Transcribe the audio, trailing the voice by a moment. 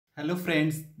Hello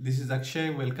friends, this is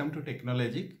Akshay. Welcome to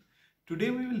TeKnowledGeek.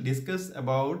 Today we will discuss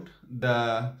about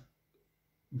the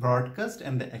broadcast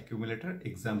and the accumulator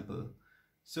example.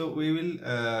 So we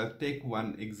will take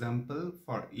one example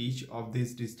for each of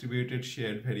these distributed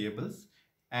shared variables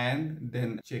and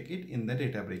then check it in the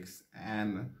Databricks.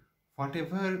 And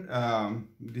whatever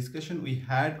discussion we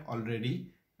had already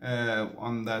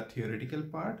on the theoretical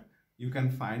part, you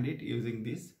can find it using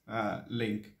this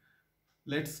link.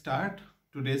 Let's start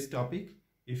today's topic.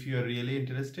 If you are really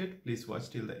interested, please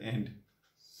watch till the end.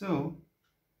 So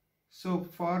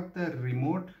for the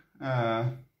remote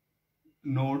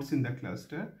nodes in the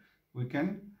cluster, we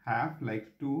can have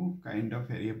like two kind of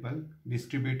variable,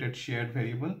 distributed shared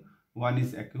variable. One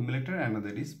is accumulator,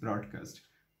 another is broadcast,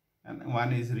 and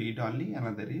one is read only,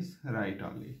 another is write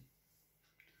only.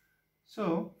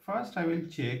 So first I will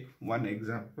check one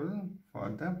example for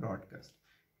the broadcast.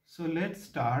 So let's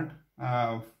start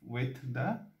with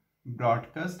the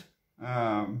broadcast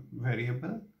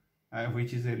variable,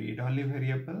 which is a read-only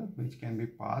variable which can be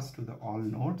passed to the all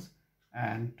nodes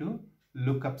and to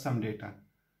look up some data.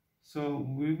 So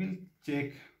we will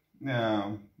check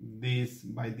this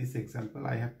by this example.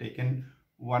 I have taken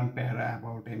one para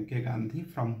about M.K. Gandhi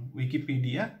from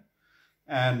Wikipedia,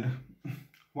 and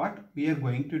what we are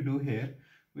going to do here,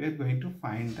 we are going to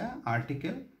find the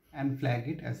article and flag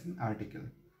it as an article.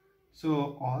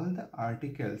 So all the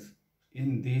articles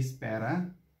in this para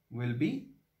will be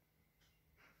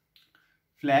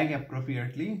flagged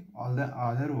appropriately. All the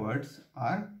other words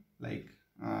are like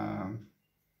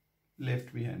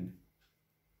left behind.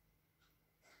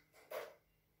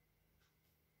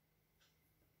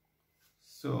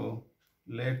 So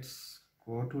let's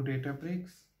go to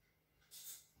Databricks.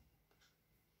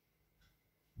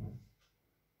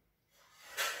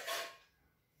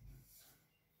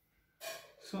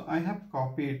 So I have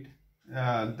copied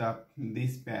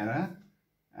this para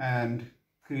and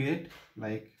create,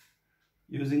 like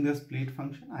using the split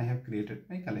function, I have created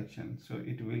my collection. So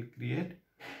it will create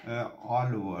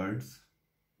all words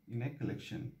in a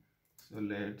collection. So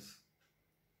let's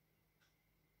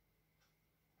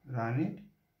run it.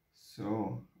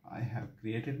 So I have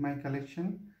created my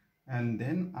collection, and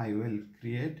then I will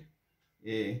create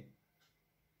a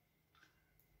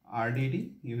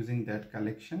RDD using that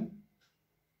collection.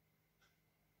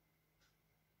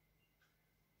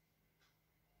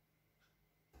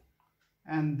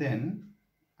 And then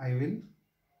I will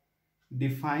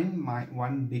define my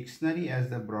one dictionary as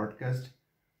the broadcast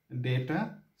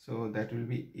data. So that will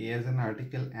be A as an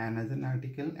article, An as an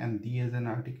article, and D as an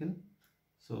article.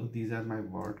 So these are my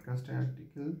broadcast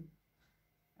article.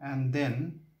 And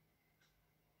then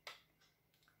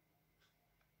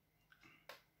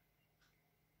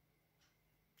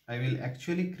I will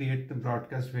actually create the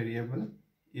broadcast variable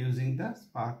using the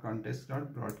Spark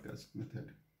context.broadcast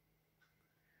method.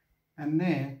 And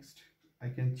next I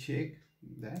can check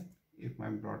that if my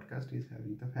broadcast is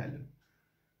having the value.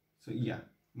 So yeah,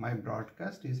 my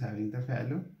broadcast is having the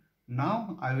value.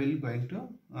 Now I will going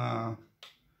to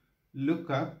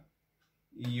look up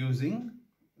using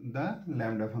the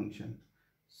lambda function.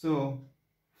 So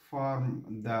for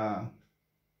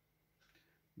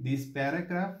this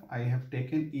paragraph, I have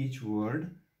taken each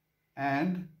word,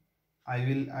 and I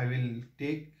will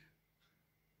take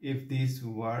if this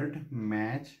word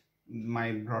match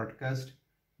my broadcast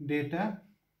data,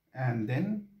 and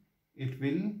then it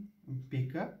will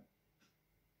pick up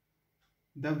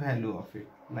the value of it.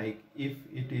 Like if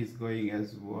it is going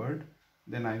as word,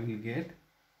 then I will get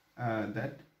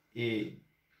that A.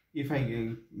 If I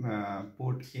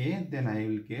put A, then I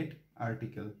will get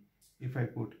article. If I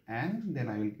put An, then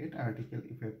I will get article.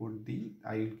 If I put D,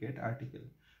 I will get article.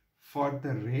 For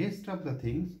the rest of the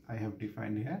things, I have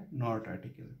defined here not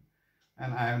article.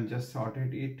 And I am just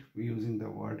sorted it using the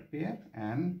word pair,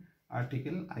 and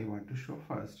article I want to show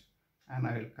first, and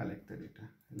I will collect the data.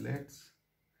 Let's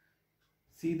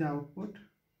see the output.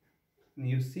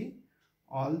 You see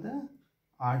all the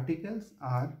articles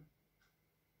are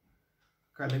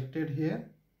collected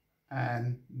here,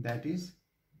 and that is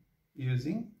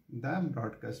using the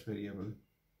broadcast variable.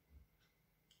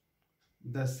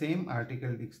 The same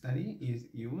article dictionary is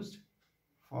used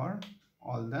for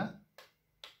all the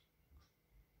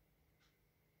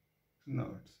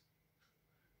nodes,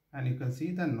 and you can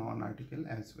see the non-article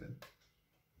as well.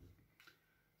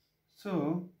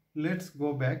 So let's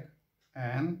go back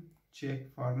and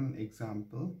check for an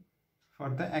example for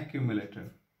the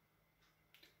accumulator.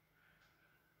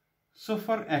 So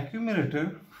for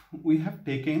accumulator, we have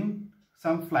taken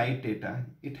some flight data.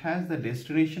 It has the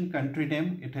destination country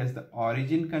name, it has the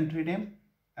origin country name,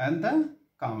 and the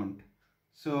count.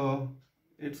 So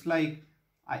it's like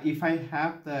If I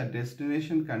have the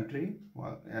destination country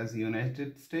as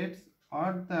United States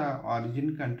or the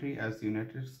origin country as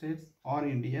United States or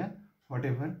India,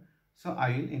 whatever, so I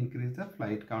will increase the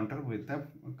flight counter with the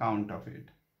count of it.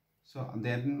 So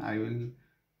then I will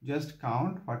just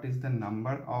count what is the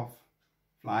number of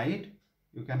flight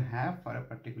you can have for a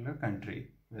particular country,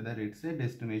 whether it's a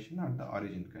destination or the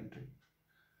origin country.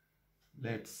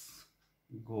 Let's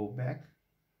go back,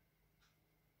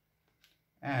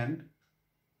 and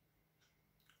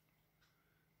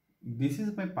this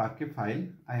is my Parquet file.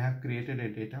 I have created a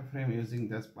data frame using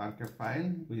this Parquet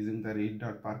file using the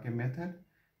read.parquet method,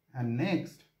 and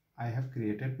next I have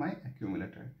created my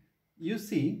accumulator. You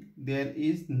see there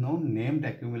is no named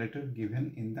accumulator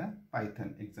given in the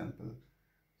Python example.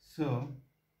 So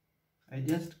I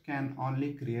just can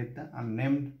only create the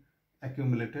unnamed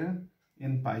accumulator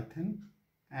in Python,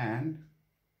 and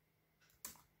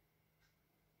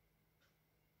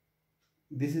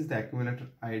this is the accumulator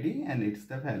ID and it's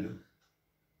the value.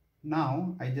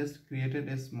 Now I just created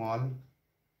a small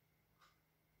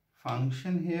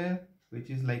function here which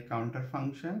is like counter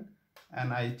function,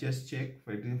 and I just check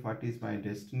what is my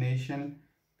destination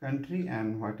country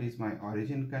and what is my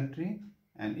origin country,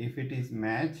 and if it is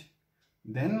match,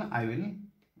 then I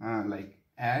will like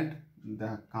add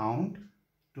the count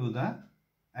to the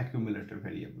accumulator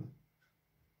variable,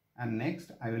 and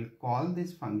next I will call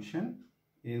this function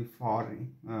in for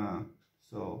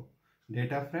so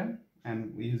data frame,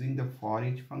 and using the for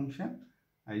each function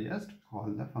I just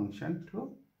call the function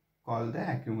to call the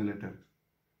accumulator,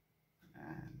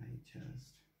 and I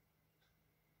just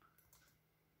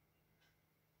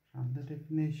from the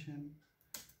definition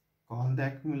call the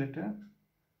accumulator,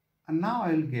 and now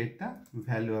I will get the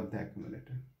value of the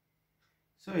accumulator.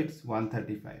 So it's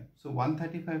 135. So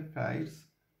 135 flights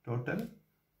total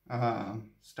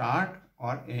start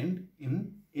or end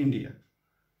in India.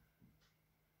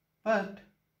 But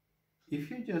if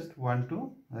you just want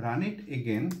to run it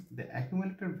again, the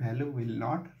accumulator value will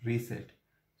not reset.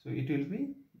 So it will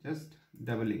be just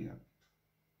doubling up.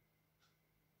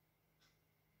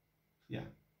 Yeah.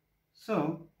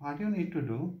 So what you need to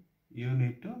do, you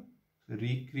need to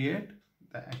recreate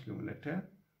the accumulator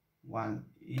one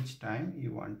each time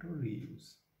you want to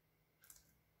reuse.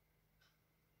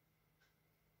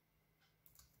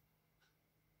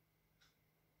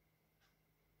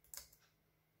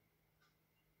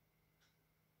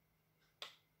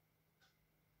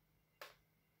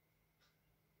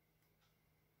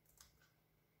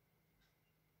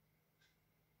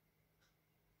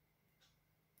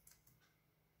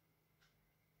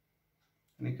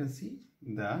 And you can see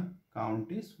the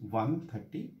count is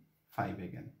 135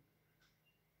 again.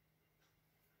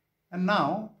 And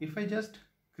now if I just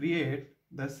create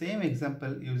the same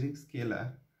example using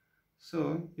scalar,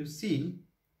 so you see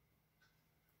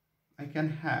I can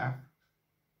have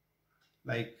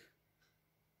like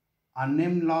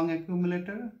unnamed long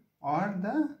accumulator or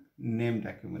the named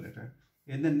accumulator.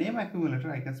 In the name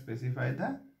accumulator I can specify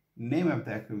the name of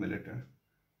the accumulator,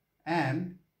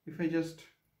 and if I just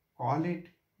call it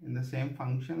in the same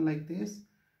function like this,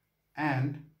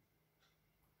 and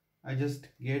I just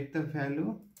get the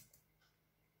value,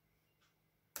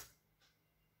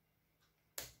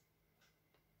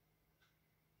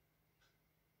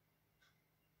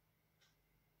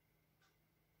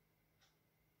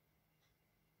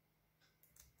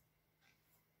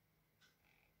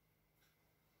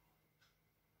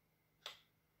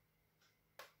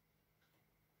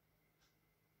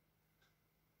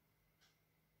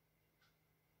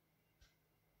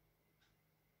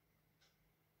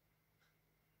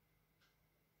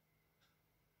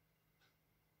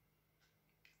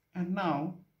 and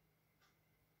now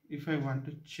if I want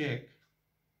to check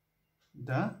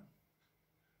the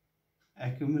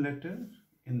accumulator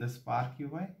in the Spark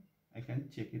UI, I can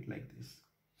check it like this.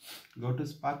 Go to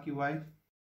Spark UI,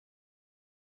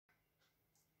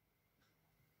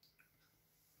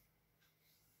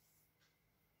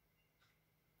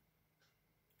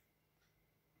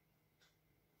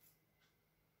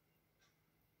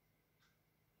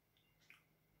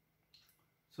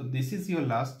 so this is your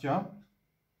last job.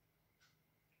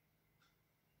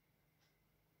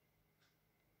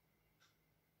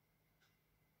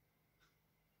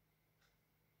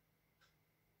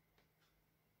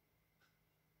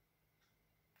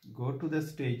 Go to the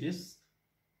stages,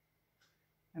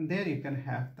 and there you can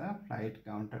have the flight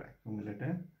counter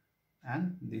accumulator,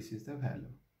 and this is the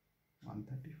value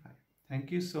 135.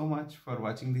 Thank you so much for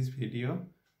watching this video.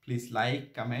 Please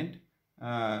like, comment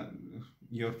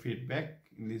your feedback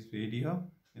in this video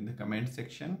in the comment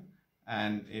section,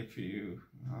 and if you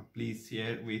please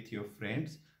share with your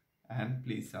friends, and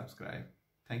please subscribe.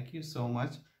 Thank you so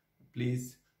much.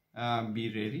 Please be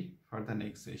ready for the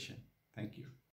next session. Thank you.